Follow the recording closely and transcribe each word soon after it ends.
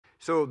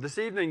So this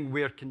evening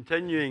we're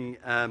continuing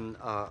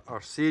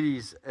our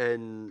series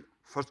in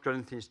 1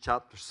 Corinthians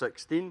chapter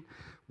 16.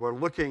 We're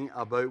looking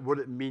about what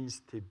it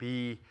means to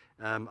be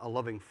a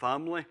loving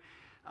family.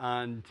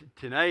 And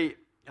tonight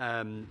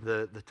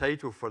the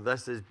title for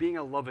this is Being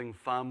a Loving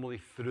Family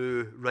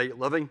Through Right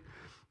Living.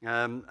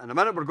 In a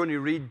minute we're going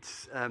to read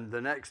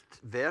the next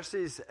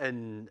verses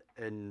in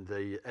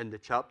the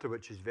chapter,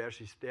 which is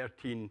verses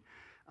 13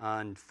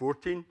 and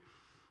 14.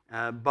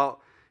 But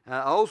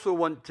I also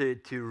want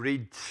to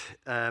read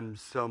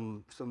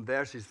some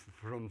verses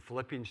from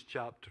Philippians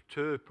chapter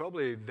 2,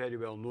 probably very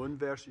well known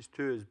verses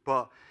too,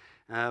 but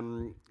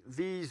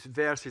these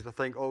verses I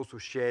think also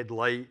shed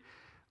light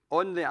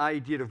on the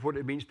idea of what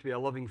it means to be a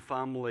loving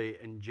family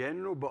in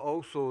general, but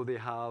also they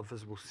have,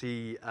 as we'll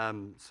see,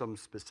 some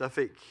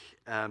specific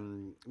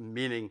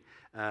meaning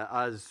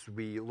as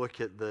we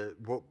look at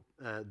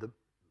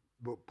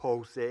what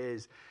Paul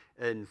says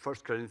in 1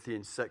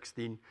 Corinthians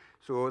 16.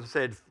 So as I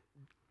said,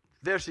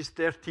 verses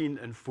 13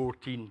 and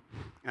 14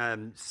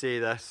 say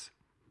this: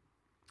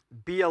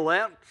 Be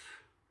alert,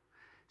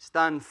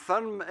 stand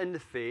firm in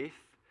the faith,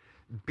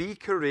 be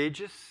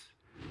courageous,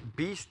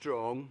 be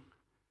strong,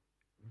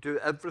 do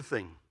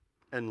everything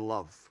in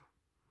love.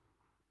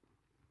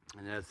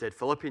 And as I said,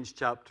 Philippians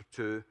chapter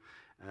 2,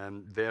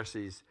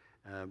 verses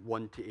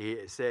 1 to 8,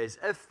 it says,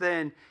 If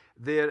then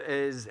there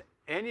is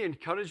any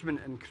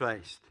encouragement in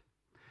Christ,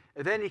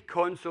 if any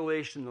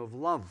consolation of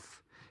love,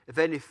 if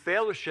any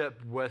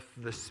fellowship with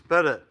the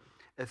Spirit,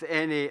 if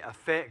any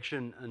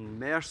affection and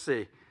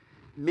mercy,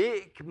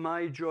 make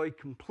my joy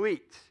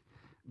complete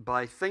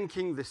by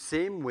thinking the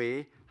same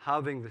way,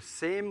 having the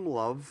same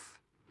love,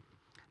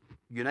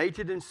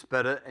 united in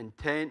spirit,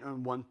 intent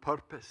on one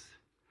purpose.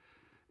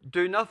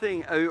 Do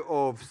nothing out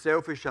of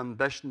selfish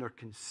ambition or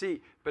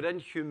conceit, but in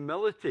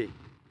humility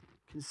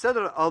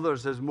consider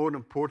others as more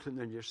important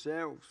than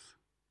yourselves.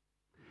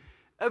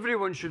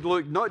 Everyone should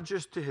look not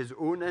just to his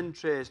own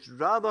interests,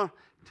 rather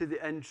to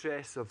the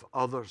interests of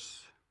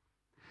others.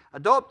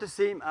 Adopt the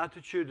same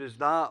attitude as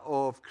that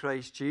of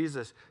Christ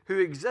Jesus, who,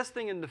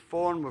 existing in the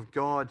form of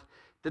God,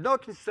 did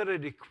not consider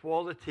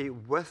equality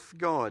with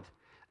God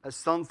as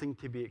something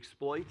to be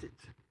exploited.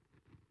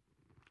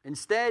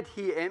 Instead,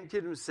 he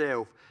emptied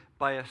himself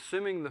by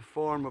assuming the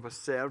form of a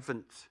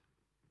servant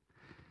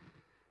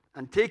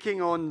and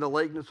taking on the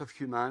likeness of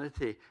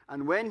humanity.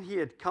 And when he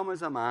had come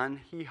as a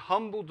man, he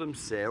humbled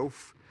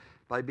himself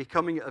by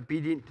becoming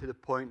obedient to the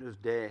point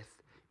of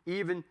death,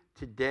 even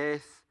to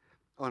death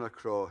on a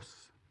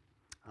cross.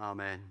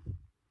 Amen.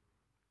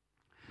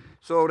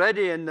 So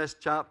already in this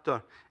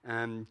chapter,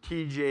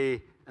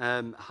 TJ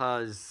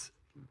has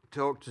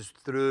talked us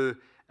through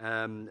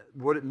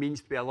what it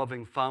means to be a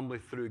loving family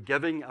through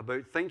giving,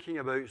 about thinking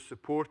about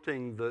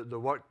supporting the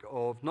work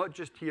of, not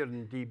just here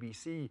in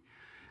DBC,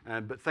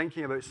 but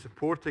thinking about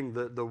supporting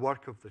the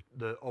work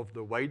of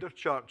the wider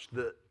church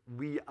that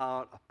we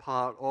are a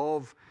part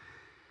of.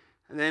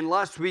 And then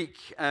last week,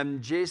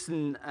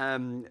 Jason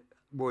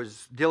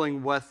was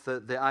dealing with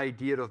the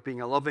idea of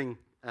being a loving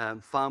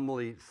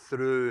family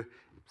through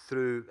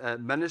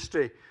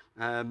ministry.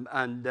 I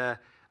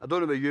don't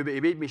know about you, but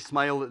he made me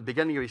smile at the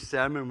beginning of his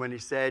sermon when he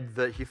said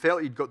that he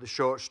felt he'd got the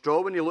short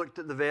straw when he looked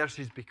at the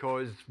verses,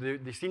 because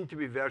they seemed to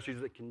be verses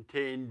that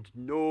contained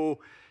no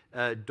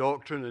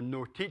doctrine and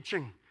no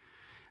teaching.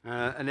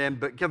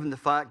 But given the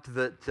fact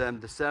that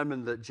the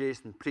sermon that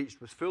Jason preached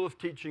was full of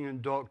teaching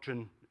and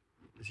doctrine,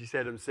 as he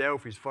said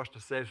himself, his first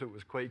assessment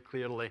was quite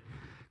clearly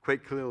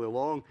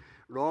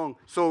wrong.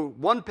 So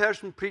one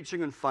person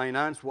preaching on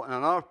finance, and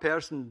another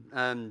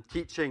person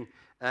teaching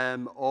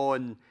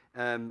on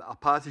a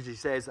passage he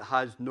says that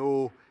has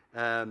no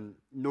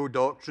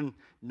doctrine,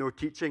 no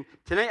teaching.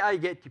 Tonight I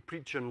get to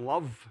preach on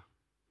love.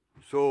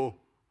 So,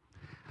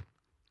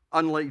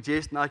 unlike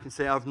Jason, I can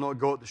say I've not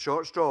got the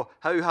short straw.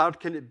 How hard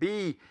can it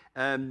be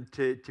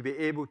to be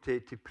able to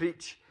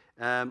preach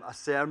a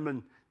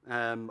sermon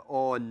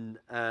on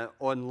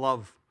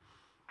love?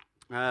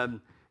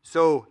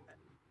 So,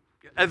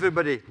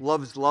 everybody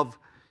loves love.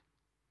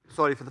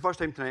 Sorry, for the first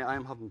time tonight, I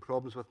am having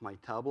problems with my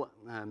tablet.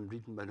 I'm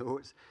reading my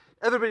notes.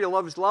 Everybody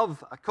loves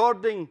love.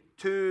 According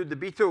to the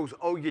Beatles,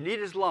 all you need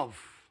is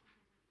love.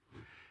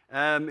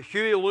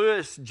 Huey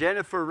Lewis,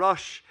 Jennifer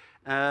Rush,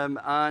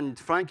 and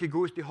Frankie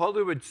Goes to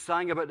Hollywood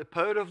sang about the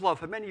power of love.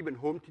 How many of you been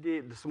home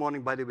this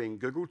morning, by the way,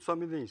 and Googled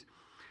some of these?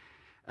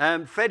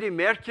 Freddie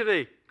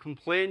Mercury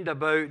complained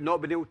about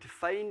not being able to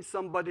find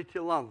somebody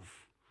to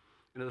love.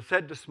 And as I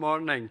said this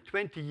morning,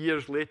 20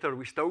 years later,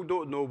 we still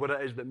don't know what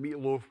it is that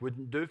Meatloaf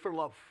wouldn't do for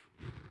love.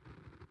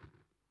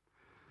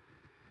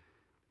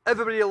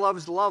 Everybody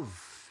loves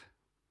love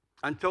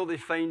until they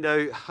find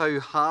out how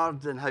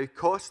hard and how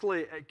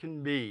costly it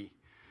can be.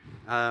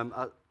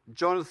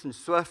 Jonathan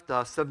Swift,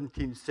 a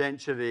 17th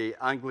century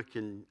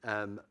Anglican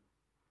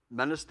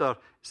minister,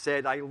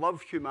 said, I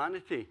love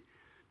humanity.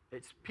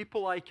 It's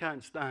people I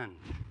can't stand.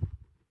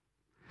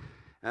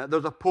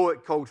 There's a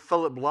poet called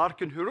Philip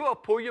Larkin who wrote a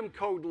poem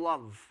called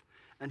Love.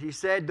 And he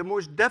said, the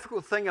most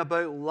difficult thing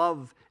about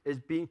love is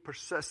being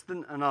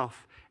persistent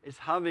enough, is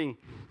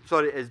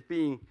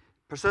being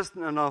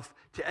persistent enough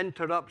to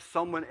interrupt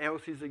someone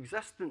else's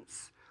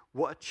existence.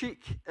 What a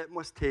cheek it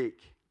must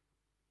take.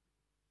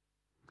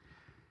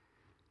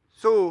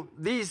 So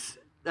these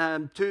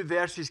two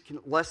verses can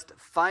list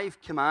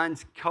 5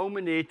 commands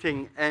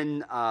culminating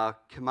in a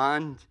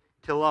command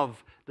to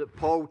love that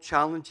Paul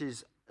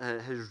challenges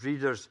his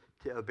readers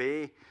to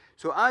obey.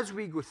 So as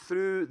we go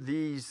through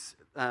these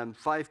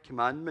 5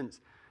 commandments,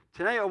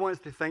 tonight I want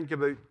us to think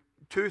about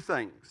 2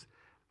 things.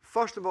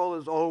 First of all,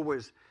 as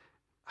always,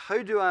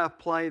 how do I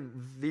apply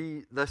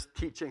this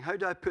teaching? How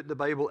do I put the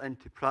Bible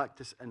into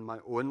practice in my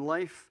own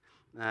life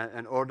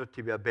in order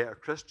to be a better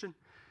Christian?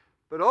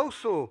 But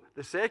also,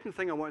 the second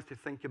thing I want us to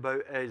think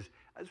about is,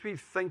 as we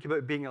think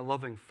about being a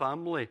loving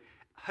family,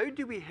 how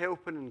do we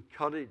help and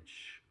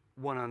encourage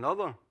one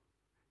another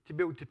to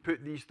be able to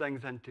put these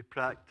things into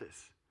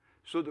practice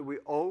so that we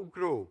all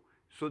grow,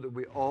 so that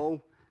we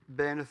all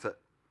benefit?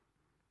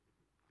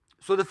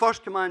 So the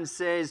first command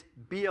says,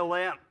 be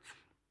alert.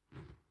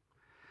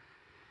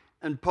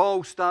 And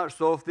Paul starts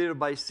off there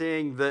by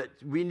saying that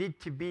we need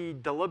to be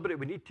deliberate,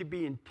 we need to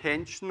be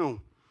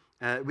intentional.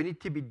 We need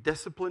to be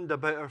disciplined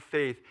about our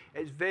faith.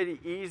 It's very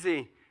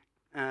easy,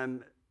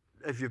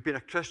 if you've been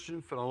a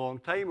Christian for a long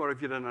time or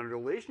if you're in a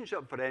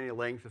relationship for any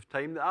length of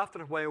time, that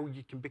after a while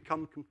you can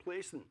become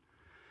complacent.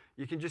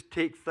 You can just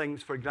take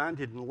things for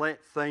granted and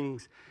let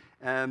things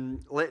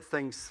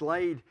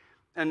slide.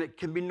 And it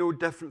can be no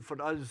different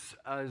for us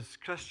as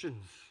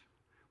Christians.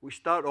 We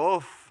start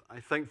off, I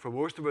think, for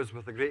most of us,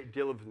 with a great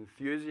deal of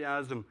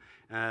enthusiasm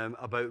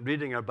about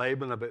reading our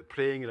Bible and about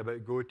praying and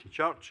about going to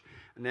church.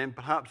 And then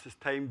perhaps as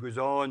time goes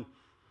on,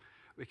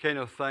 we kind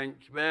of think,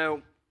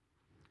 well,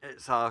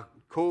 it's a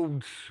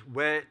cold,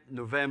 wet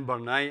November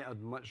night.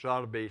 I'd much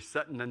rather be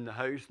sitting in the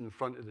house in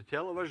front of the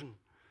television,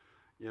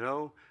 you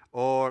know.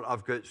 Or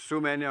I've got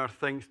so many other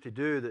things to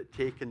do that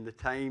taking the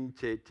time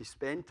to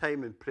spend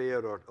time in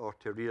prayer or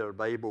to read our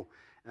Bible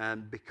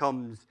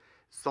becomes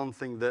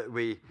something that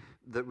we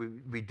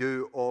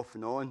do off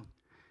and on.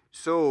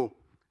 So,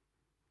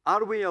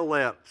 are we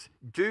alert?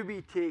 Do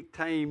we take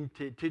time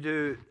to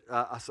do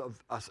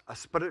a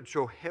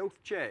spiritual health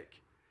check?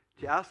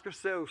 To ask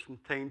ourselves from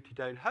time to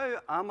time, how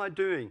am I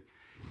doing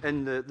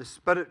in the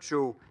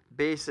spiritual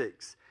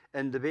basics,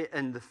 in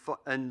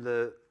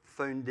the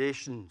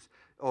foundations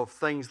of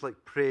things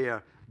like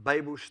prayer,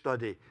 Bible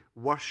study,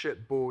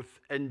 worship, both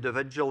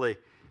individually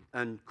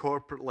and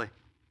corporately?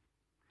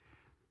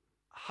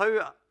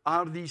 How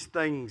are these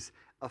things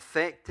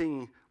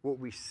affecting what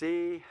we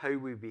say, how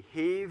we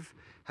behave,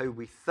 how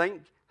we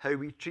think, how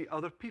we treat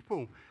other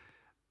people?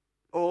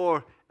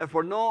 Or if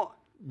we're not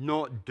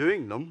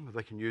doing them, if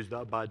I can use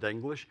that bad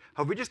English,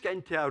 have we just got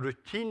into a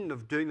routine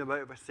of doing them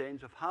out of a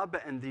sense of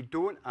habit and they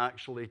don't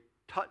actually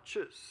touch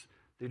us?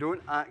 They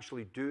don't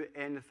actually do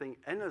anything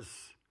in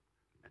us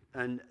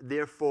and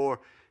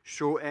therefore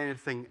show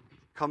anything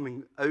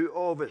coming out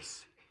of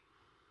us.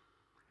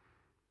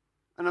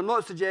 And I'm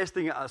not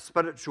suggesting a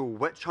spiritual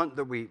witch hunt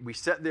that we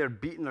sit there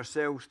beating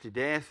ourselves to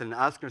death and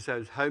asking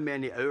ourselves how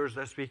many hours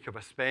this week have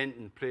I spent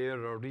in prayer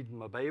or reading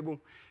my Bible.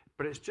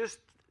 But it's just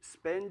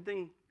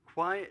spending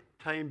quiet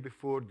time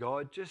before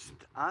God, just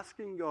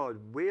asking God,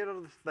 where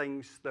are the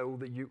things still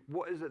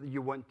what is it that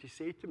you want to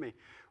say to me?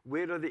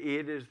 Where are the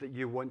areas that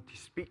you want to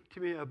speak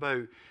to me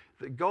about?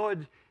 That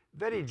God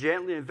very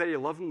gently and very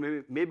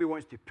lovingly maybe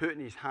wants to put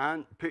his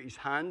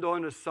hand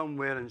on us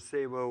somewhere and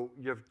say, well,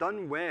 you've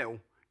done well.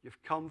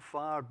 You've come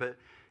far, but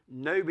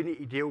now we need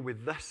to deal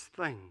with this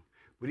thing.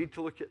 We need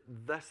to look at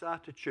this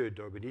attitude,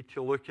 or we need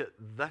to look at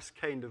this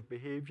kind of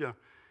behavior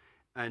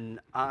and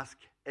ask,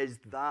 is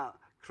that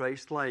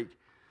Christ-like?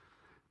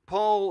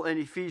 Paul in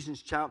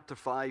Ephesians chapter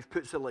 5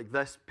 puts it like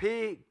this: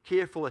 pay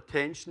careful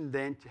attention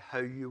then to how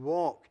you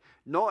walk,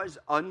 not as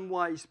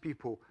unwise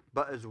people,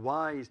 but as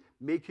wise,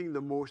 making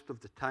the most of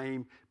the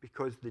time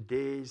because the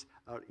days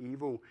are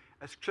evil.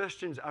 As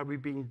Christians, are we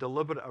being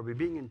deliberate? Are we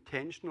being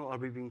intentional? Are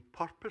we being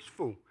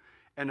purposeful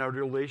in our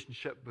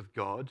relationship with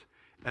God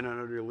and in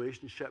our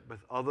relationship with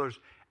others,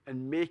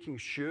 and making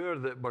sure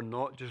that we're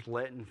not just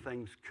letting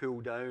things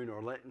cool down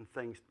or letting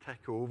things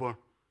tick over,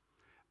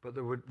 but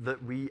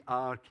that we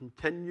are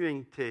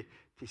continuing to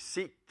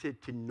seek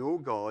to know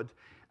God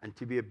and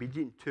to be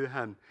obedient to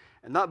him?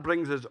 And that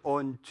brings us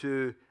on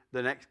to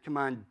the next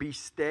command: be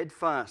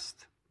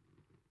steadfast.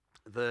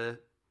 The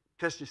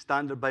Christian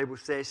Standard Bible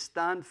says,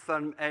 stand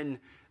firm in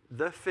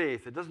the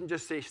faith. It doesn't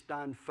just say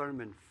stand firm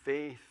in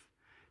faith.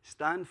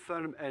 Stand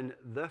firm in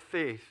the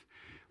faith,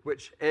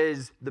 which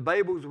is the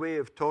Bible's way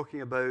of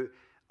talking about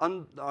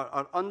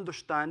our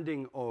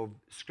understanding of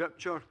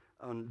Scripture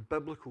and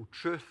biblical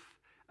truth.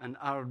 And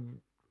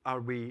are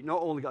we not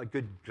only got a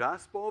good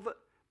grasp of it,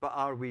 but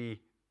are we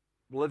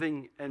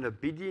living in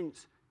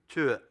obedience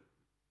to it?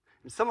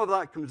 And some of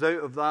that comes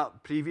out of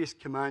that previous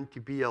command to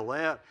be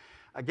alert.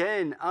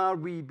 Again, are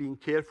we being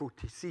careful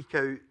to seek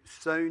out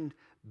sound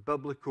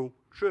biblical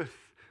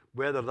truth,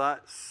 whether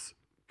that's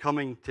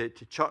coming to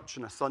church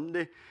on a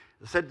Sunday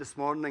I said this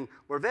morning,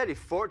 we're very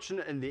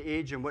fortunate in the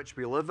age in which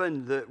we live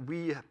in that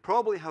we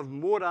probably have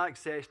more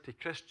access to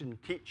Christian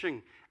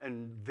teaching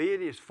in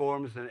various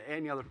forms than at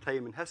any other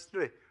time in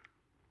history.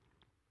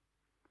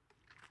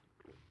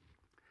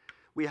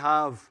 We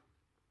have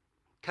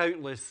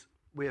countless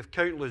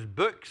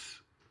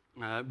books,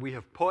 we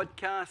have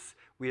podcasts,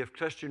 we have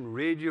Christian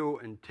radio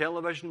and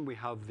television, we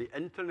have the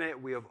internet,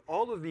 we have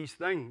all of these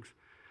things.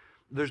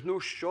 There's no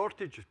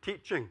shortage of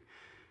teaching.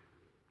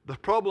 The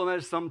problem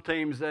is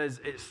sometimes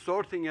it's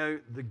sorting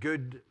out the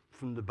good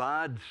from the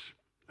bad,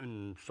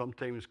 and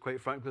sometimes, quite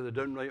frankly, the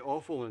downright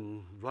awful,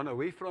 and run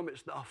away from it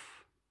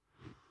stuff.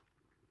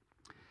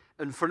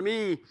 And for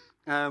me,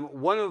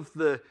 one of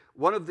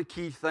the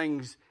key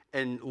things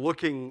in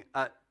looking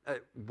at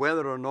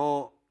whether or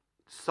not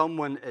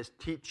someone is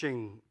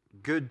teaching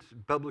good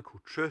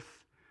biblical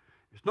truth,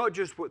 it's not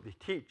just what they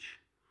teach,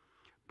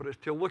 but it's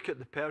to look at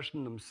the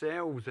person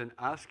themselves and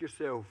ask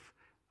yourself,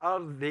 are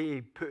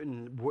they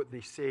putting what they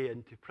say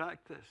into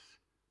practice?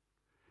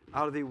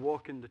 Are they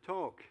walking the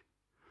talk?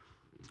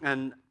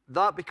 And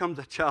that becomes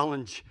a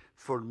challenge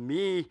for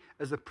me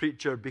as a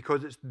preacher,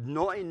 because it's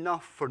not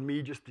enough for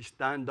me just to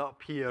stand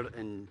up here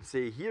and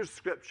say, here's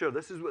Scripture,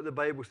 this is what the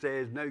Bible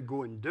says, now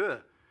go and do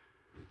it.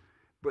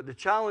 But the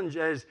challenge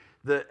is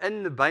that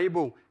in the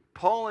Bible,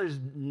 Paul is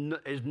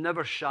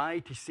never shy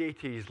to say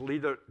to his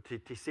leader,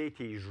 to say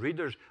to his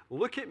readers,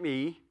 look at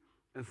me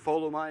and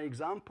follow my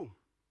example.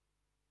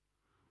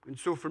 And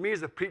so for me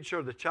as a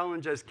preacher, the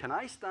challenge is, can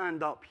I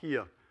stand up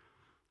here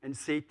and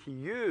say to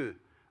you,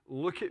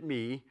 look at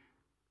me,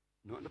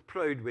 not in a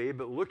proud way,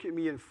 but look at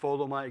me and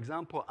follow my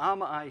example?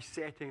 Am I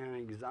setting an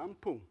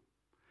example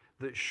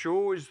that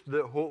shows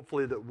that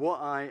hopefully that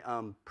what I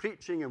am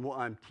preaching and what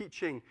I'm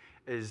teaching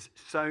is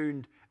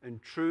sound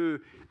and true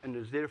and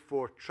is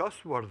therefore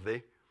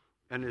trustworthy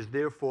and is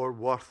therefore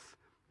worth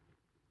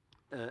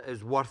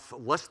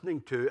listening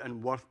to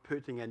and worth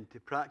putting into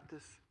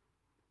practice?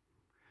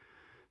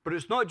 But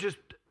it's not just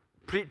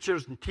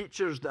preachers and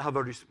teachers that have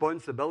a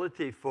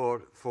responsibility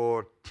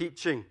for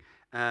teaching,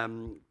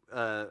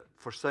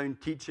 for sound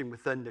teaching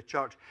within the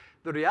church.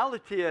 The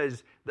reality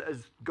is that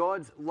as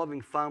God's loving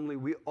family,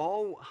 we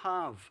all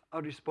have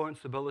a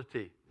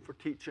responsibility for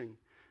teaching.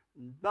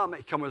 That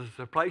might come as a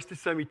surprise to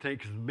some of you tonight,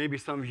 because maybe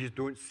some of you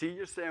don't see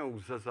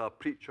yourselves as a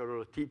preacher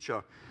or a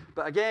teacher.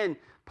 But again,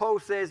 Paul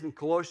says in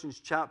Colossians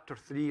chapter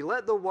 3,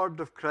 let the word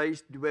of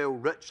Christ dwell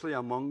richly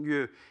among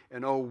you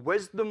in all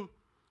wisdom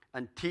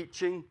and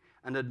teaching,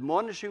 and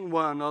admonishing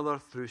one another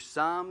through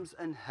psalms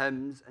and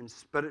hymns and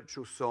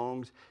spiritual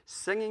songs,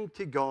 singing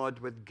to God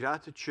with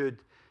gratitude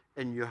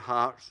in your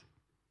hearts.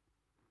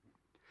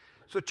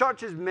 So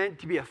church is meant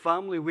to be a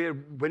family where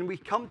when we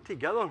come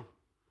together,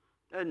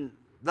 and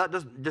that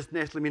doesn't just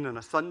necessarily mean on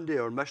a Sunday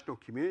or missional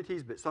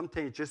communities, but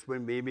sometimes just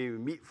when maybe we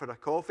meet for a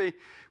coffee,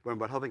 when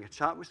we're having a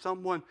chat with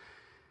someone,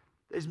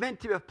 it's meant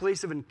to be a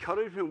place of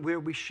encouragement where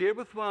we share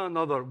with one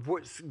another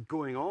what's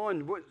going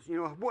on,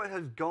 what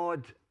has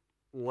God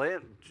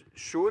learned,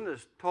 shown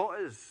us, taught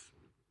us,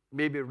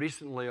 maybe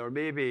recently or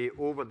maybe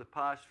over the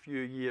past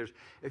few years.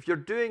 If you're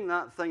doing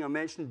that thing I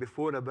mentioned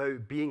before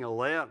about being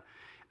alert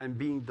and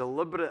being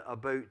deliberate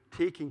about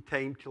taking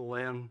time to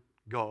learn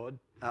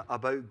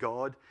about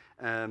God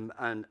and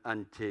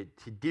to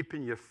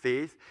deepen your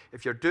faith,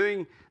 if you're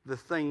doing the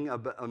thing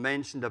I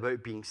mentioned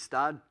about being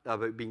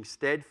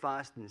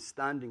steadfast and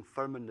standing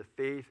firm in the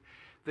faith,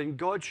 then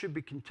God should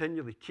be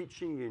continually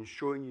teaching you and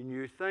showing you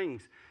new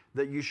things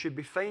that you should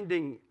be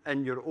finding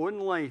in your own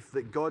life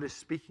that God is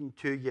speaking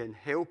to you and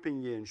helping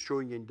you and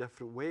showing you in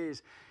different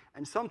ways.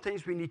 And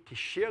sometimes we need to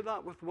share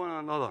that with one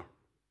another,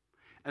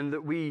 and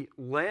that we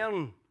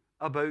learn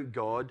about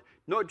God,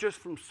 not just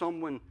from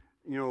someone,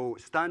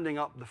 standing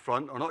up the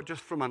front, or not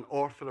just from an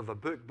author of a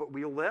book, but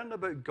we learn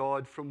about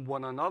God from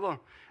one another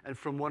and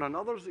from one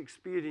another's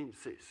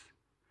experiences.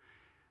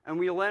 And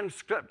we learn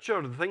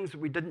Scripture, the things that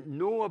we didn't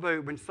know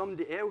about, when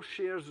somebody else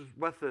shares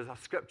with us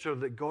a Scripture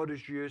that God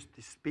has used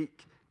to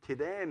speak to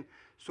them.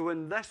 So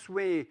in this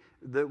way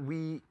that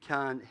we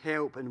can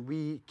help and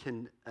we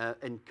can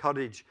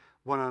encourage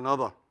one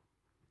another.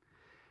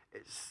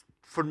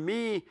 For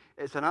me,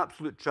 it's an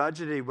absolute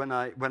tragedy when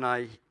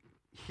I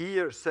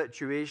hear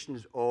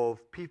situations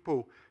of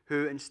people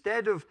who,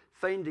 instead of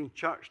finding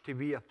church to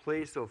be a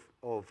place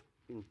of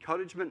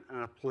encouragement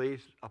and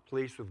a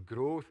place of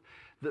growth,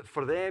 that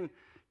for them,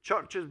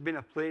 church has been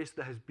a place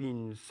that has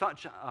been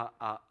such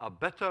a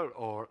bitter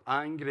or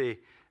angry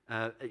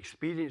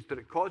experience that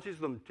it causes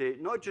them to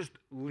not just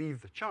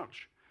leave the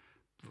church.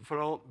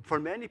 For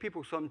many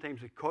people,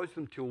 sometimes it causes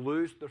them to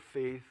lose their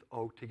faith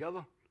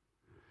altogether.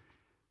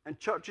 And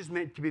church is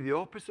meant to be the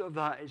opposite of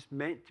that. It's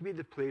meant to be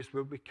the place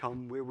where we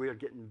come, where we are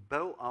getting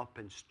built up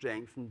and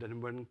strengthened,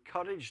 and we're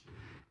encouraged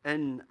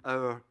in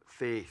our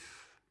faith.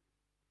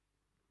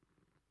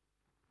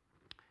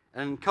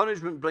 And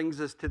encouragement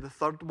brings us to the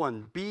third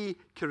one. Be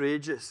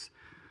courageous.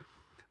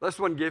 This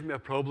one gave me a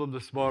problem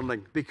this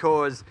morning,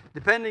 because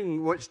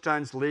depending which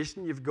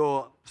translation you've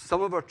got,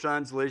 some of our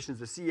translations,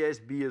 the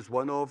CSB is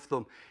one of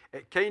them,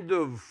 it kind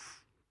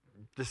of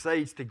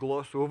decides to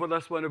gloss over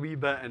this one a wee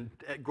bit, and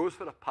it goes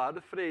for a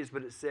paraphrase,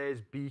 but it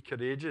says, be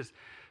courageous.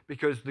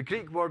 Because the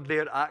Greek word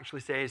there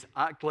actually says,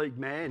 act like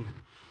men.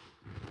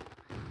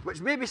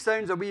 Which maybe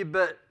sounds a wee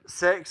bit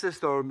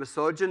sexist or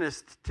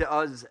misogynist to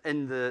us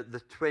in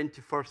the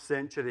 21st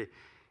century.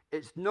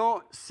 It's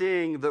not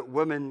saying that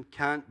women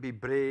can't be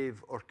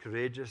brave or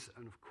courageous,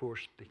 and of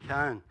course they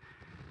can.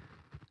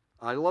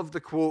 I love the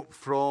quote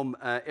from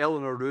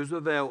Eleanor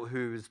Roosevelt,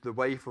 who is the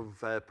wife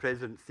of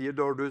President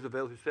Theodore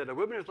Roosevelt, who said, a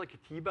woman is like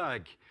a tea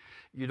bag.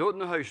 You don't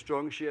know how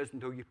strong she is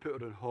until you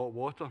put her in hot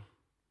water.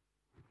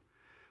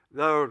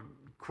 The other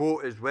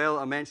quote as well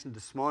I mentioned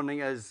this morning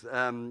is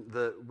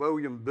that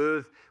William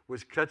Booth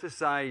was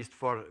criticized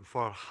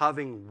for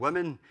having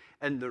women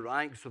in the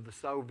ranks of the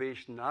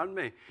Salvation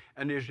Army.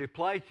 And his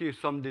reply to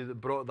somebody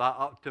that brought that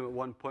up to him at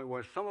one point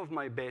was, some of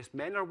my best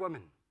men are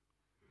women.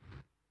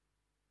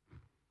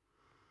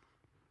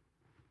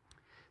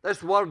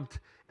 This word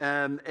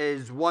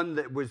is one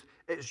that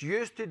it's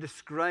used to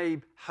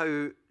describe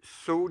how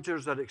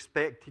soldiers are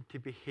expected to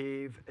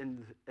behave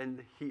in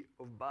the heat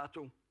of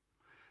battle.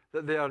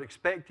 That they are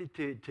expected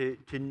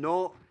to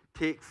not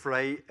take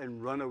fright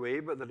and run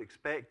away, but they're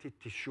expected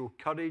to show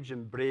courage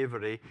and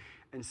bravery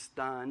and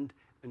stand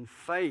and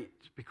fight,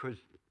 because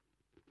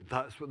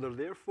that's what they're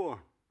there for.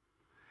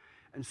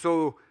 And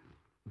so,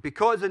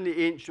 because in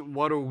the ancient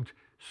world,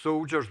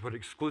 soldiers were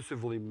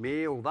exclusively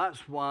male,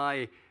 that's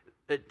why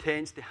it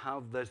tends to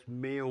have this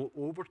male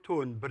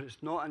overtone, but it's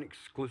not an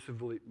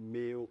exclusively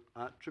male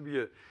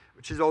attribute,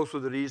 which is also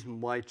the reason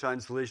why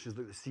translations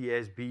like the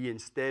CSB,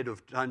 instead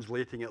of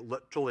translating it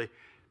literally,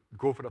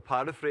 go for a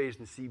paraphrase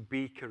and see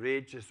be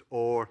courageous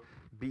or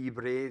be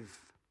brave.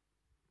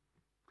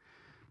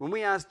 When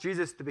we ask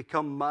Jesus to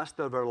become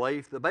master of our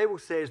life, the Bible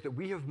says that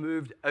we have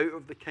moved out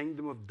of the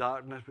kingdom of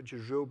darkness, which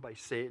is ruled by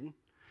Satan,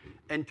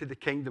 into the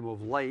kingdom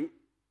of light,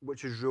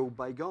 which is ruled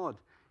by God.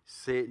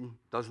 Satan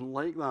doesn't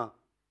like that.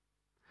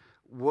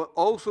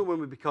 Also, when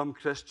we become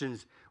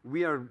Christians,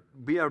 we are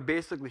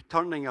basically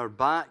turning our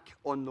back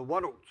on the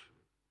world's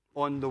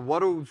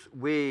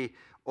way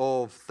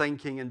of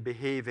thinking and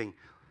behaving.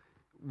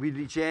 We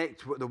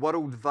reject what the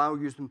world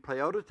values and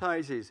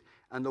prioritizes,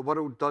 and the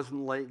world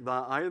doesn't like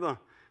that either.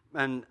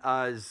 And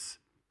as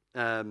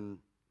sorry,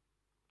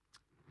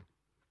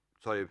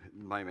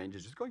 my mind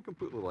is just going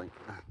completely blank.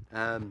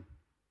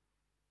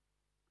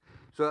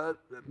 So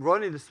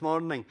Ronnie this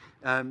morning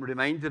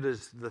reminded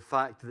us the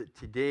fact that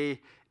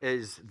today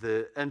is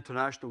the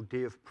International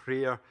Day of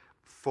Prayer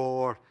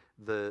for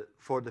the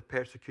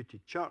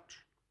persecuted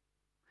church.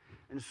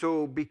 And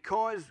so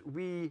because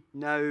we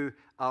now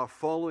are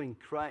following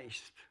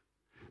Christ,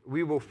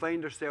 we will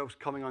find ourselves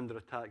coming under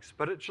attack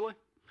spiritually.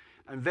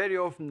 And very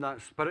often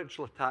that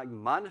spiritual attack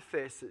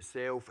manifests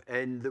itself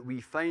in that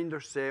we find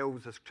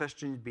ourselves as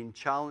Christians being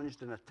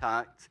challenged and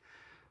attacked,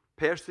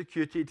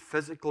 persecuted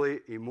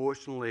physically,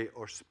 emotionally,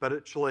 or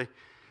spiritually.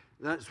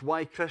 That's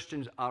why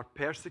Christians are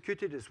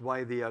persecuted. It's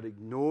why they are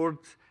ignored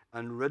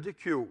and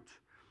ridiculed.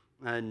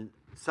 And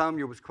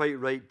Samuel was quite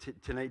right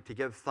tonight to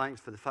give thanks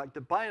for the fact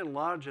that by and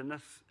large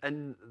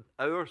in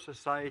our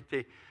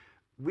society,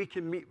 we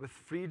can meet with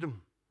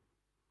freedom.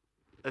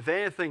 If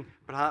anything,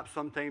 perhaps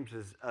sometimes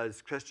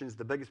as Christians,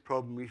 the biggest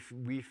problem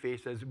we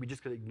face is we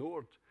just get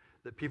ignored.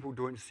 That people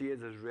don't see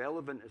us as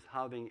relevant, as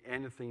having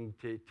anything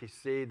to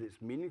say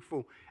that's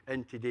meaningful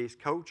in today's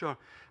culture.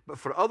 But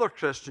for other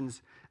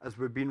Christians, as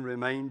we've been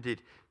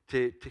reminded,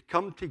 to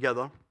come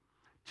together,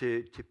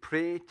 to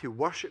pray, to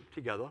worship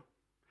together,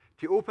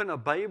 to open a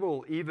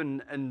Bible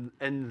even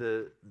in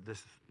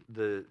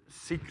the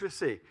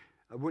secrecy,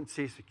 I wouldn't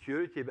say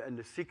security, but in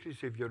the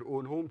secrecy of your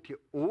own home, to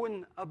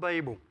own a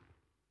Bible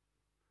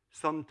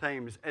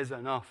sometimes is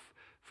enough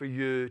for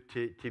you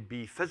to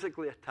be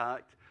physically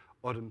attacked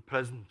or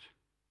imprisoned.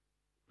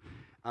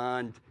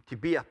 And to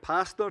be a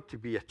pastor, to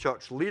be a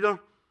church leader,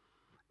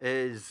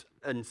 is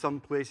in some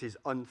places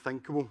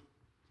unthinkable.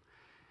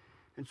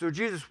 And so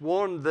Jesus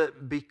warned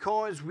that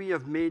because we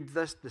have made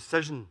this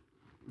decision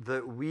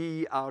that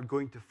we are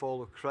going to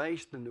follow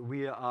Christ and that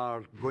we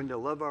are going to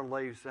live our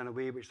lives in a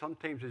way which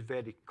sometimes is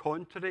very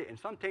contrary and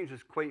sometimes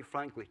is quite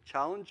frankly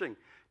challenging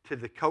to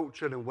the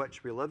culture in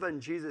which we live in.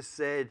 Jesus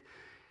said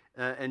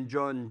in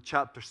John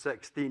chapter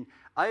 16,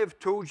 I have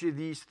told you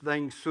these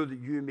things so that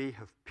you may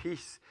have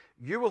peace.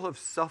 You will have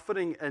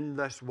suffering in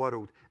this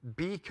world.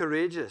 Be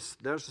courageous.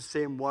 There's the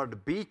same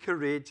word. Be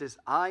courageous.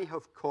 I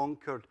have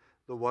conquered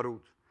the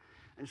world.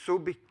 And so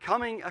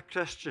becoming a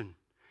Christian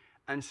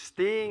and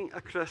staying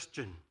a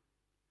Christian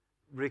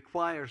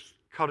requires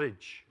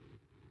courage.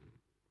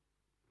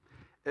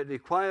 It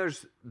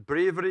requires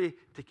bravery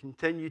to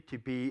continue to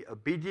be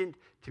obedient,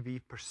 to be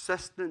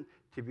persistent,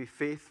 to be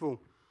faithful.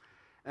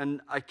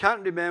 And I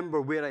can't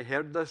remember where I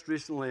heard this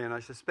recently, and I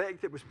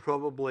suspect it was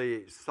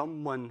probably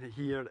someone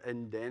here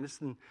in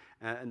Denison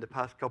in the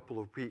past couple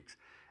of weeks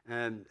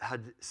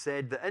had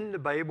said that in the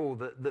Bible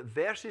that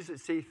verses that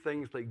say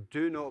things like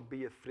do not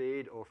be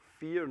afraid or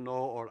fear not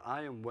or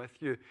I am with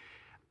you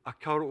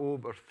occur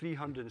over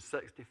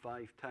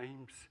 365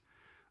 times.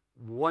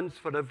 once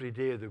for every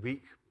day of the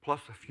week,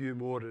 plus a few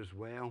more as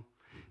well.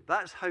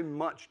 That's how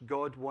much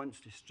God wants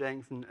to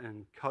strengthen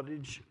and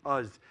encourage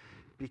us,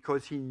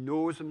 because he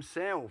knows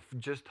himself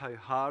just how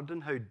hard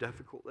and how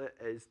difficult it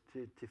is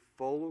to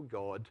follow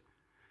God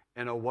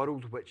in a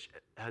world which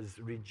has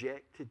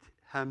rejected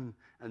him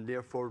and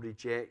therefore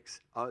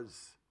rejects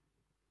us.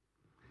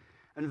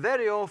 And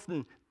very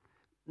often,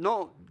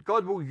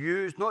 God will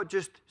use not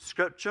just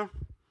Scripture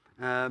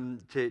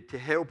to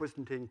help us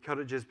and to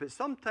encourage us, but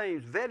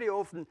sometimes, very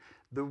often,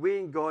 the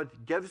way God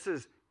gives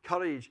us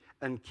courage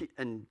and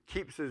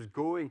keeps us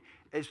going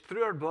is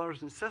through our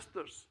brothers and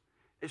sisters.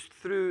 It's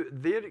through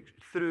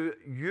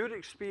your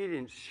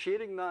experience,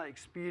 sharing that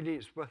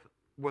experience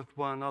with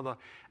one another.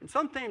 And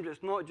sometimes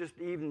it's not just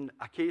even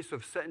a case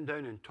of sitting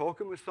down and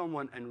talking with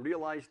someone and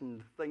realizing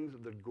the things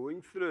that they're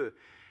going through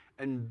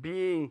and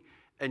being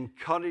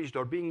encouraged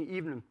or being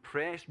even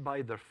impressed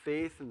by their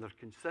faith and their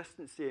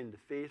consistency in the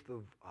face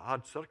of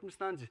hard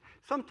circumstances.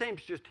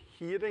 Sometimes just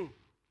hearing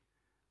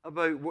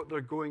about what they're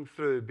going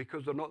through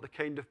because they're not the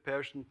kind of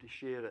person to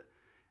share it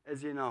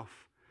is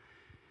enough.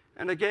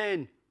 And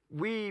again,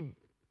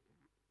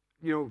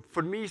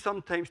 for me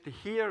sometimes to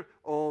hear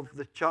of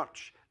the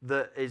church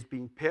that is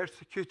being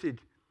persecuted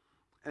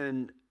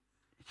and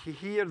to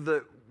hear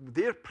that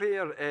their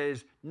prayer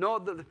is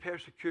not that the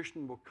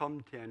persecution will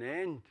come to an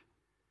end,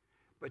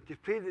 but to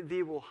pray that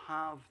they will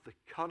have the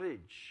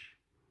courage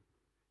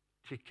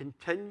to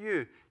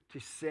continue to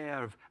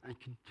serve and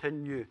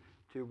continue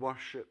to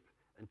worship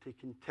and to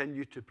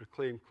continue to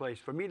proclaim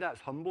Christ. For me,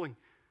 that's humbling,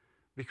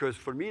 because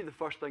for me, the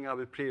first thing I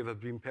would pray if I've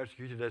been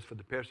persecuted is for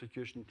the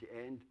persecution to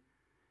end.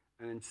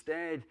 And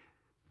instead,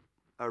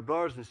 our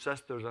brothers and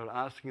sisters are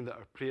asking that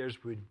our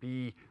prayers would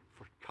be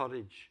for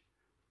courage,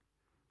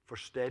 for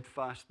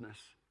steadfastness,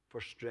 for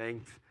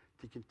strength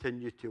to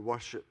continue to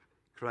worship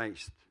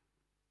Christ.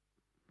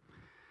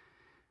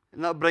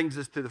 And that brings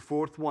us to the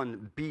fourth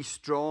one, be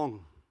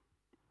strong.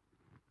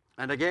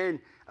 And again,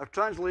 our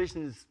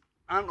translations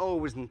aren't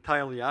always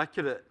entirely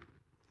accurate.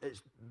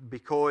 It's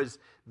because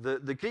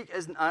the Greek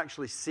isn't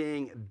actually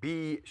saying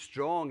be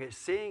strong, it's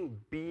saying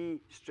be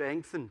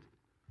strengthened.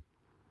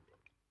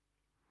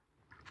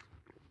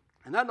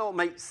 And that all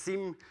might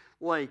seem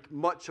like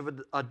much of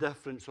a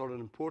difference or an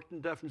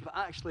important difference, but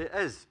actually it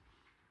is.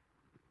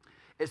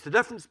 It's the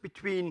difference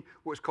between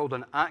what's called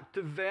an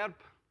active verb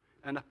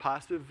and a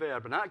passive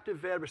verb. An active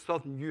verb is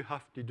something you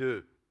have to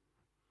do.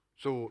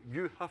 So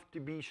you have to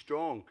be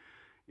strong.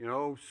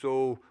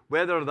 So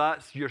whether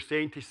that's you're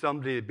saying to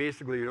somebody,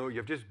 basically,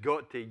 you've just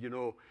got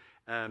to,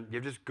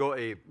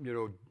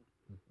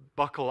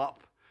 buckle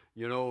up,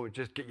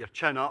 just get your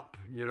chin up,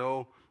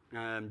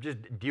 just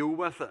deal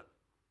with it.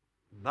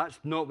 That's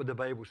not what the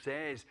Bible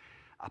says.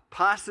 A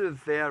passive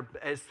verb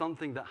is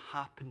something that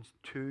happens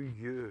to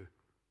you.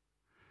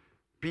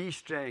 Be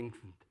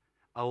strengthened.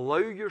 Allow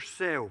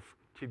yourself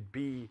to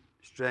be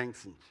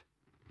strengthened.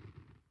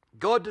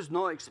 God does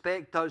not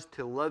expect us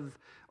to live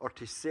or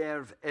to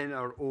serve in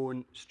our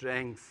own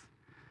strength.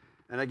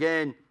 And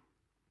again,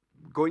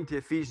 going to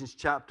Ephesians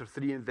chapter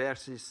 3 and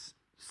verses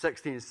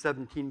 16 and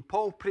 17,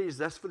 Paul prays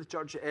this for the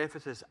church at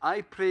Ephesus.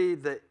 I pray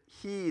that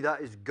he,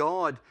 that is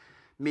God,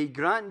 may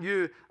grant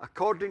you,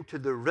 according to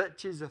the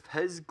riches of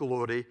his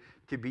glory,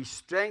 to be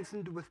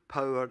strengthened with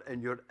power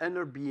in your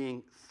inner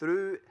being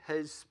through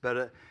his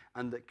Spirit,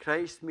 and that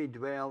Christ may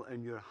dwell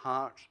in your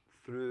hearts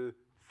through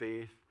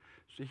faith.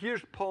 So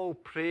here's Paul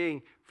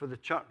praying for the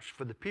church,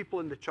 for the people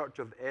in the church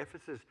of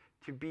Ephesus,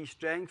 to be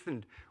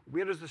strengthened.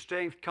 Where does the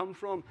strength come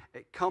from?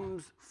 It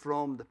comes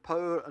from the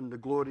power and the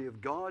glory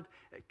of God.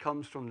 It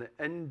comes from the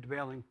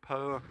indwelling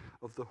power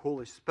of the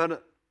Holy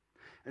Spirit.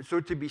 And so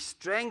to be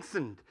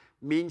strengthened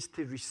means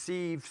to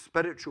receive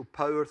spiritual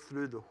power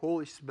through the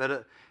Holy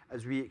Spirit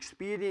as we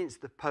experience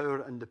the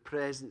power and the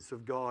presence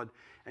of God.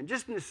 And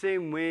just in the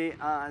same way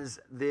as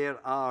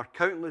there are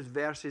countless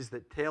verses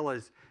that tell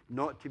us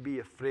not to be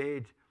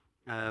afraid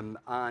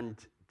and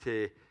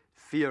to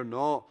fear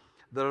not,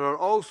 there are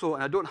also,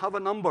 and I don't have a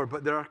number,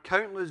 but there are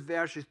countless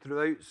verses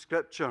throughout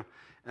Scripture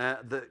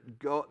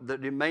that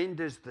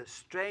remind us that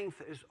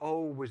strength is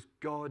always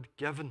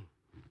God-given.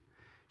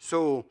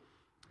 So,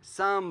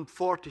 Psalm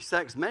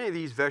 46, many of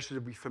these verses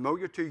will be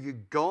familiar to you.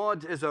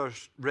 God is our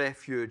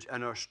refuge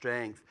and our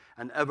strength,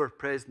 an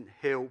ever-present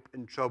help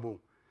in trouble.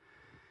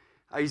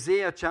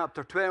 Isaiah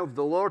chapter 12,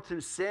 the Lord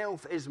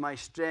himself is my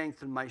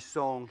strength and my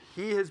song.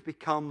 He has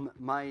become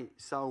my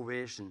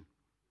salvation.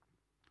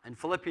 In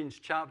Philippians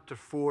chapter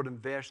 4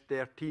 and verse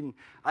 13,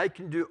 I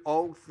can do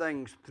all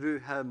things through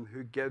him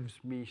who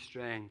gives me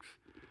strength.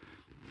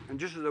 And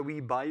just as a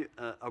wee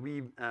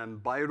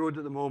byroad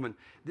at the moment,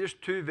 there's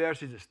two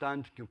verses that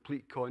stand in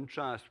complete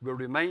contrast. We're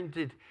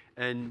reminded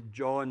in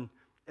John's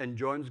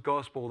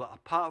Gospel that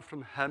apart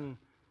from him,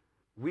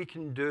 we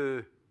can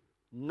do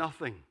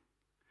nothing.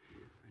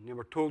 And then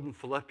we're told in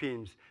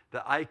Philippians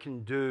that I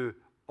can do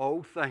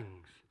all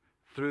things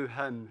through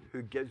him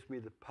who gives me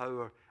the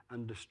power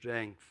and the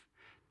strength.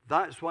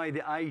 That's why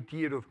the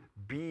idea of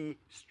be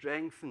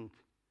strengthened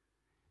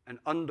and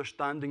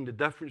understanding the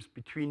difference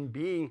between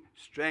being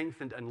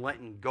strengthened and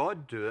letting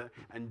God do it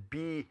and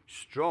be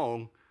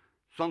strong,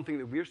 something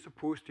that we're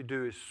supposed to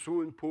do, is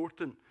so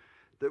important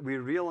that we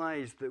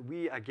realize that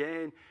we,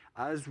 again,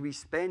 as we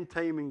spend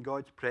time in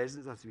God's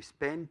presence, as we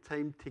spend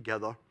time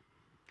together,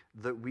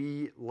 that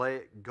we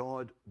let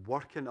God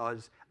work in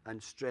us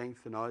and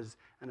strengthen us.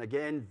 And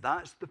again,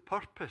 that's the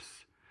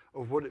purpose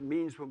of what it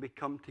means when we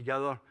come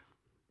together,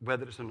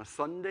 whether it's on a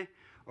Sunday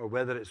or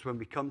whether it's when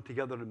we come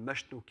together in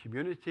missional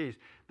communities,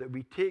 that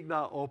we take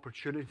that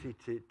opportunity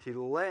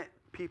to let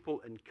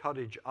people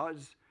encourage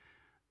us,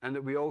 and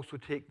that we also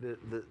take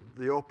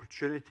the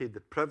opportunity,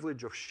 the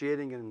privilege of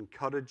sharing and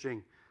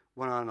encouraging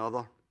one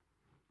another.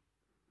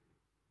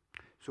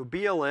 So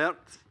be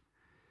alert,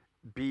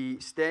 be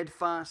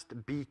steadfast,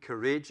 be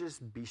courageous,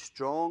 be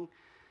strong,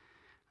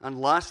 and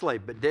lastly,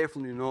 but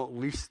definitely not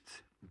least,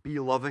 be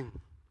loving.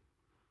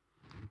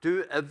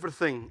 Do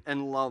everything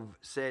in love,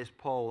 says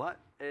Paul. That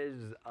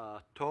is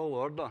a tall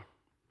order.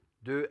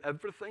 Do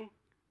everything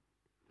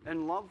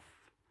in love.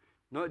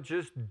 Not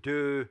just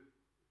do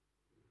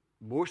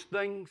most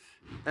things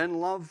in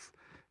love.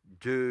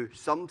 Do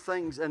some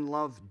things in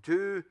love.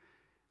 Do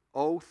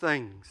all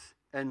things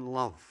in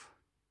love.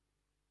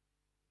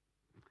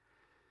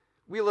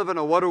 We live in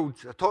a world,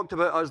 I talked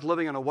about us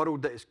living in a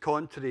world that is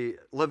contrary,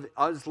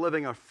 us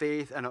living our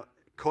faith in a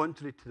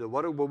contrary to the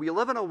world. Well, we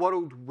live in a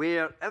world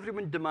where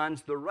everyone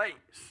demands their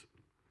rights.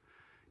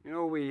 You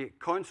know, we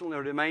constantly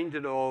are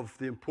reminded of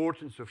the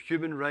importance of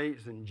human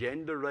rights and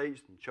gender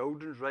rights and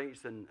children's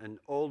rights and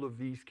all of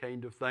these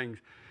kind of things.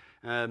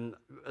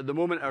 At the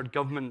moment, our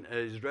government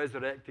is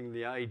resurrecting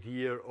the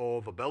idea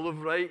of a Bill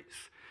of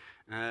Rights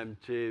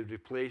to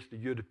replace the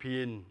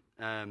European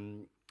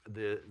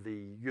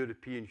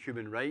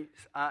Human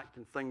Rights Act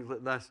and things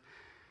like this.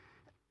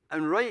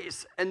 And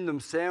rights in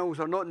themselves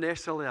are not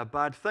necessarily a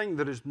bad thing.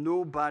 There is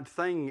no bad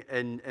thing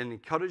in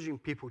encouraging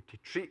people to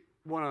treat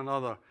one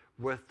another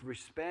with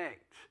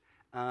respect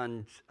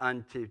and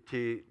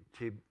to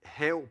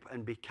help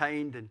and be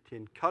kind and to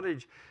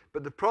encourage.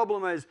 But the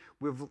problem is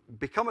we've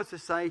become a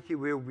society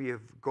where we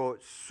have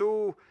got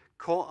so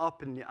caught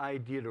up in the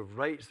idea of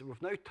rights that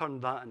we've now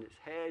turned that on its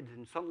head,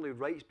 and suddenly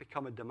rights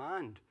become a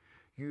demand.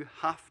 You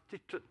have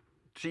to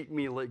treat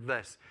me like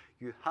this.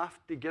 You have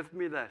to give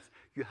me this.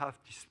 You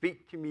have to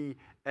speak to me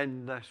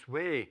in this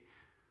way.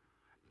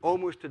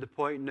 Almost to the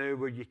point now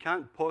where you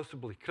can't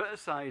possibly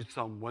criticize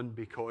someone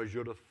because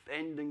you're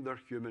offending their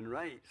human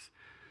rights.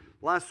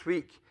 Last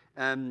week,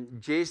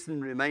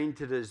 Jason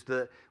reminded us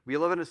that we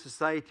live in a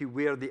society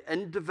where the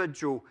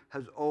individual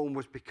has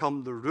almost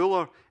become the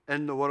ruler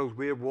in the world,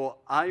 where what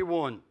I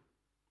want,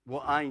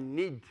 what I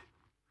need,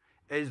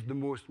 is the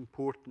most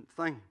important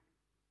thing.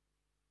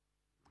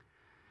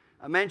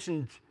 I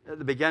mentioned at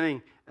the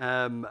beginning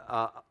the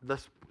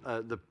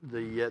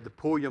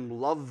poem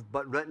Love,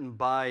 but written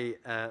by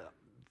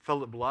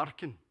Philip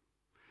Larkin.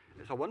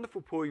 It's a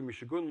wonderful poem. You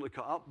should go and look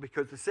it up,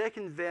 because the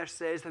second verse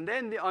says, and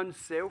then the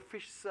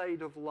unselfish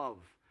side of love.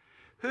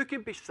 Who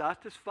can be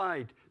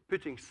satisfied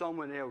putting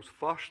someone else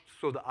first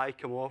so that I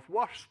come off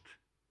worst?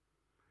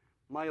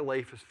 My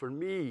life is for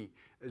me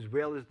as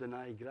well as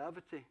deny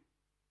gravity.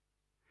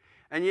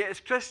 And yet, as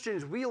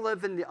Christians, we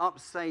live in the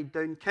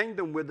upside-down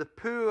kingdom where the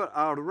poor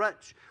are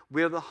rich,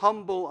 where the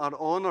humble are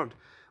honored,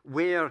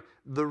 where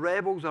the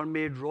rebels are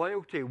made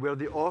royalty, where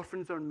the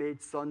orphans are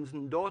made sons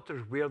and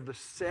daughters, where the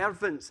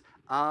servants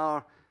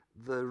are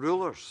the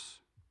rulers.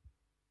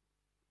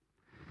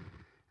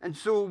 And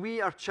so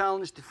we are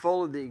challenged to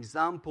follow the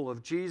example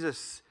of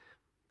Jesus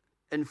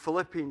in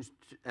Philippians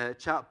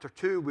chapter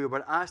 2, where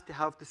we're asked to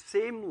have the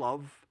same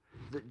love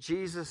that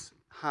Jesus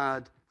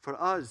had for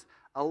us.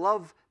 A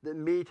love that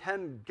made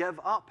him give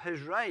up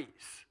his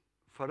rights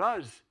for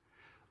us.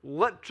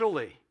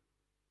 Literally,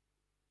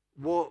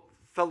 what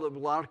Philip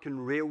Larkin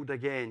railed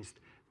against,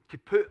 to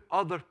put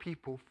other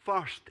people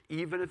first,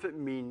 even if it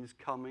means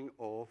coming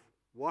off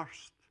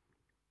worst.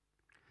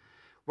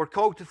 We're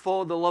called to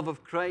follow the love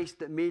of Christ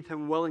that made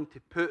him willing to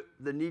put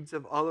the needs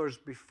of others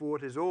before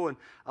his own.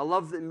 A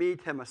love that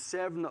made him a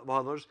servant of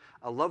others.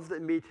 A love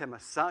that made him a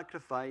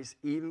sacrifice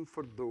even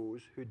for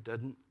those who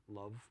didn't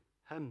love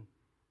him.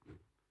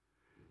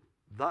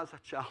 That's a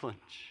challenge.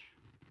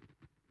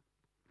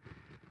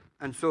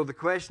 And so the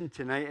question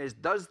tonight is,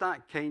 does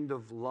that kind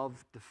of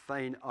love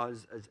define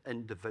us as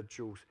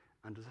individuals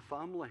and as a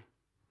family?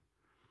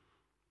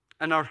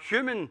 And our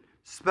human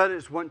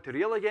spirits want to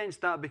rail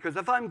against that, because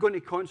if I'm going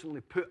to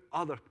constantly put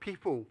other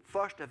people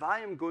first, if I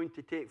am going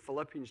to take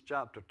Philippians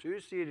chapter 2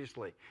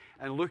 seriously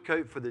and look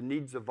out for the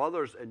needs of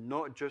others and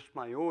not just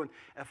my own,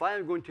 if I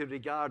am going to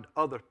regard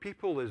other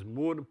people as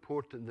more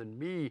important than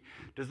me,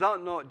 does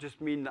that not just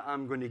mean that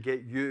I'm going to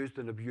get used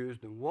and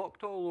abused and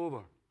walked all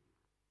over?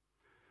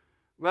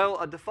 Well,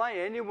 I defy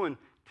anyone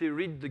to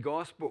read the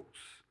Gospels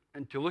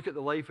and to look at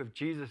the life of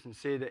Jesus and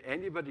say that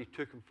anybody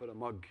took him for a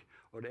mug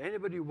or that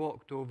anybody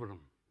walked over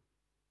him.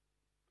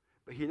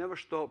 But he never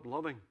stopped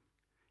loving.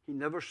 He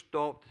never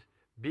stopped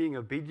being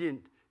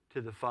obedient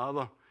to the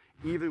Father,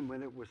 even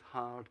when it was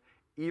hard,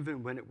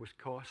 even when it was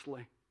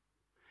costly.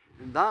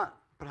 And that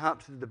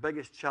perhaps is the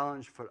biggest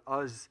challenge for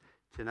us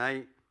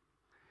tonight.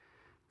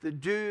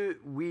 That do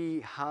we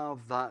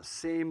have that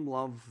same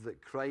love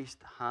that Christ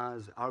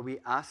has? Are we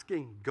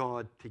asking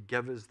God to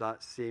give us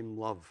that same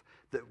love?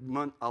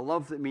 A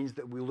love that means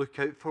that we look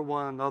out for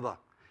one another,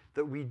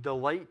 that we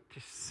delight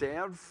to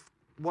serve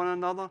one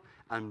another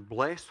and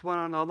bless one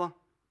another,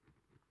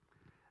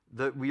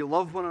 that we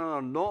love one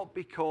another not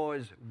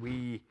because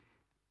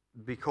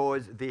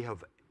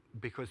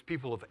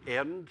people have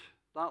earned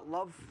that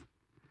love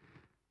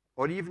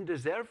or even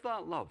deserve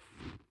that love.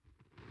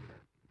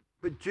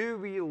 But do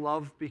we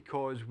love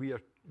because we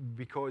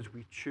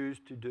choose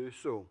to do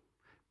so,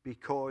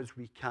 because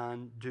we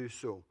can do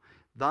so?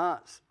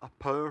 That's a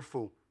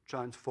powerful,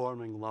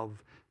 transforming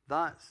love.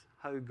 That's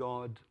how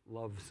God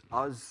loves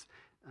us,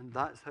 and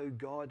that's how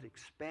God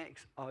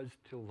expects us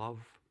to love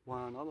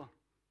one another.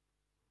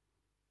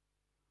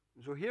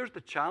 So here's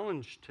the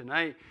challenge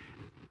tonight.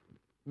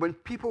 When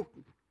people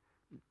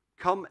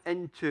come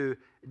into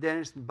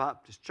Denniston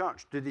Baptist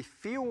Church, do they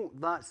feel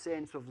that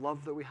sense of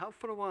love that we have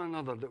for one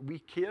another, that we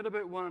care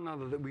about one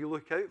another, that we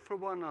look out for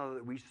one another,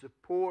 that we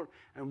support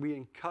and we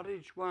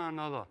encourage one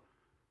another?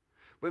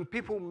 When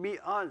people meet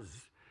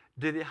us,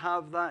 do they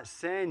have that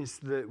sense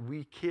that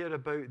we care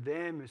about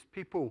them as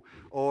people?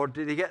 Or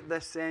do they get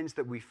this sense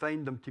that we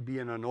find them to be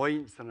an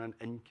annoyance and an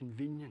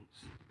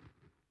inconvenience?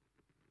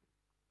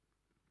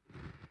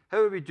 How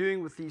are we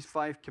doing with these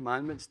 5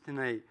 commandments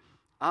tonight?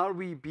 Are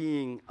we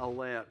being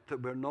alert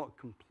that we're not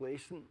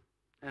complacent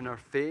in our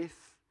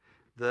faith,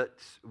 that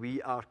we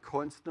are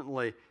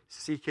constantly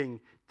seeking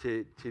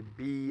to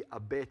be a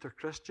better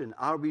Christian?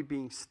 Are we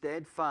being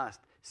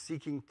steadfast,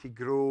 seeking to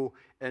grow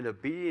in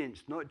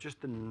obedience, not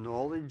just in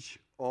knowledge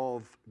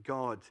of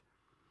God?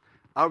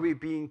 Are we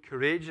being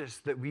courageous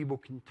that we will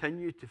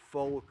continue to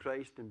follow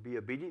Christ and be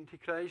obedient to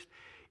Christ,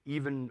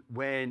 even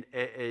when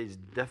it is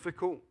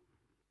difficult,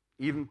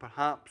 even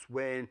perhaps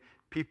when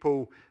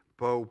people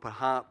will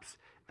perhaps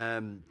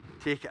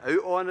take it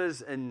out on us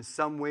in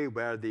some way,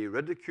 where they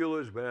ridicule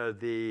us, where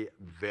they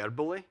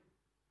verbally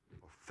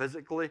or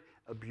physically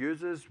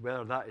abuse us,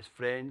 whether that is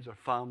friends or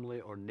family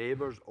or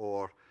neighbours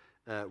or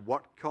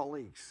work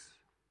colleagues?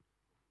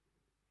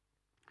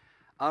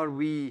 Are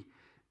we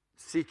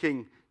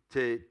seeking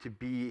to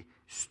be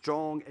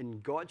strong in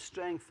God's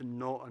strength and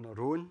not on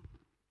our own?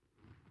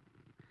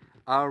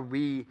 Are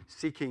we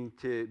seeking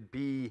to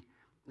be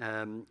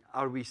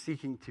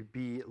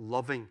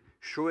loving,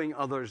 showing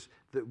others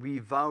that we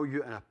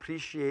value and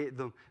appreciate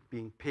them,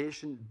 being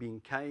patient, being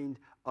kind,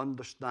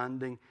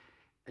 understanding,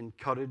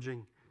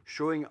 encouraging,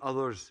 showing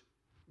others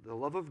the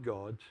love of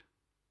God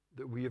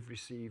that we have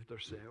received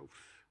ourselves?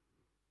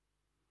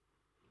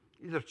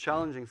 These are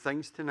challenging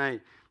things tonight.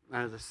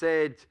 And as I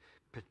said,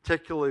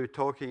 particularly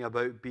talking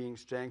about being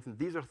strengthened,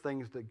 these are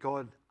things that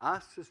God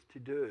asks us to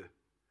do.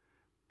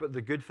 But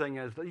the good thing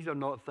is, these are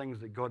not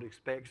things that God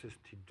expects us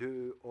to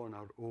do on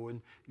our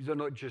own. These are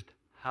not just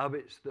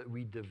habits that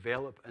we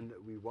develop and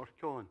that we work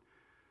on.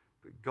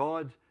 But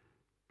God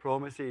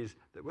promises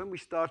that when we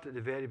start at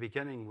the very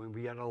beginning, when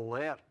we are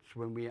alert,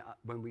 when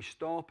we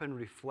stop and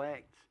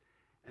reflect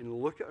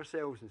and look at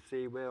ourselves and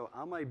say, well,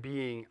 am I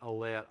being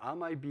alert?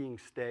 Am I being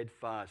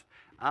steadfast?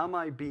 Am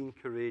I being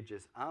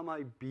courageous? Am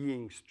I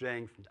being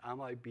strengthened? Am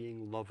I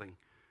being loving?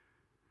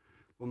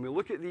 When we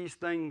look at these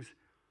things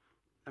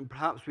and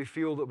perhaps we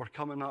feel that we're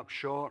coming up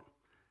short,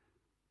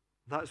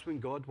 that's when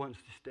God wants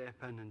to step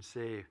in and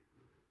say,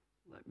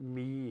 let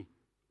me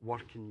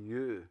work in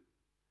you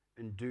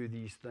and do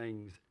these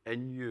things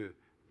in you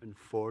and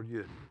for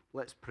you.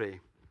 Let's pray.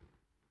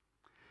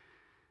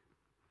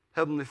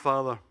 Heavenly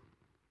Father,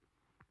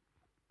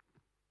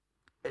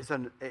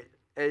 it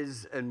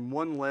is in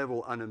one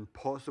level an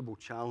impossible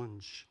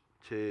challenge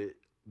to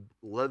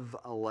live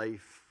a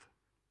life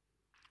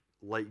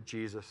like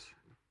Jesus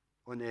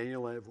on any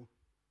level.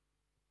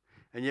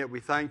 And yet we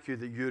thank you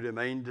that you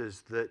remind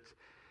us that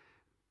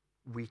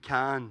we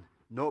can,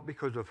 not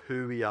because of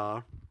who we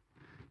are,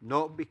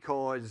 not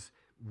because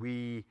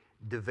we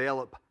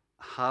develop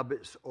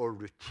habits or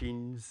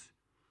routines,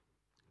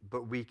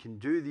 but we can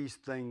do these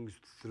things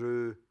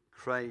through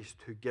Christ,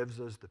 who gives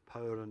us the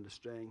power and the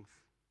strength.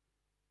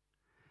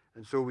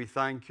 And so we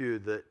thank you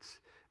that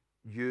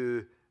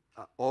you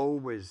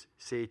always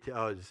say to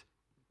us,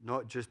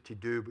 not just to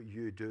do what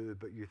you do,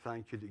 but you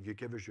thank you that you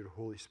give us your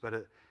Holy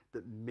Spirit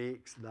that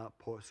makes that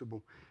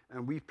possible.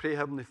 And we pray,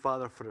 Heavenly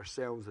Father, for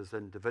ourselves as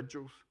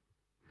individuals.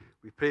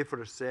 We pray for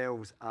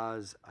ourselves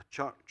as a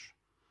church,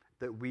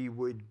 that we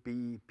would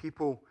be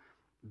people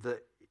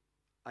that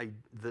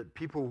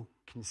people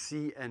can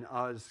see in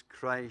us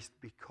Christ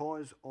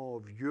because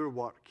of your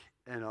work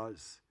in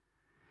us.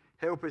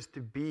 Help us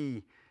to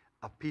be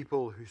a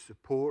people who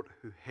support,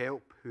 who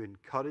help, who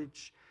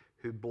encourage,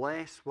 who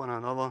bless one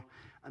another,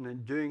 and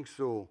in doing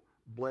so,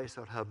 bless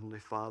our Heavenly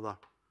Father.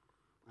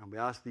 And we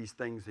ask these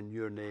things in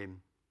your name.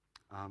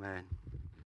 Amen.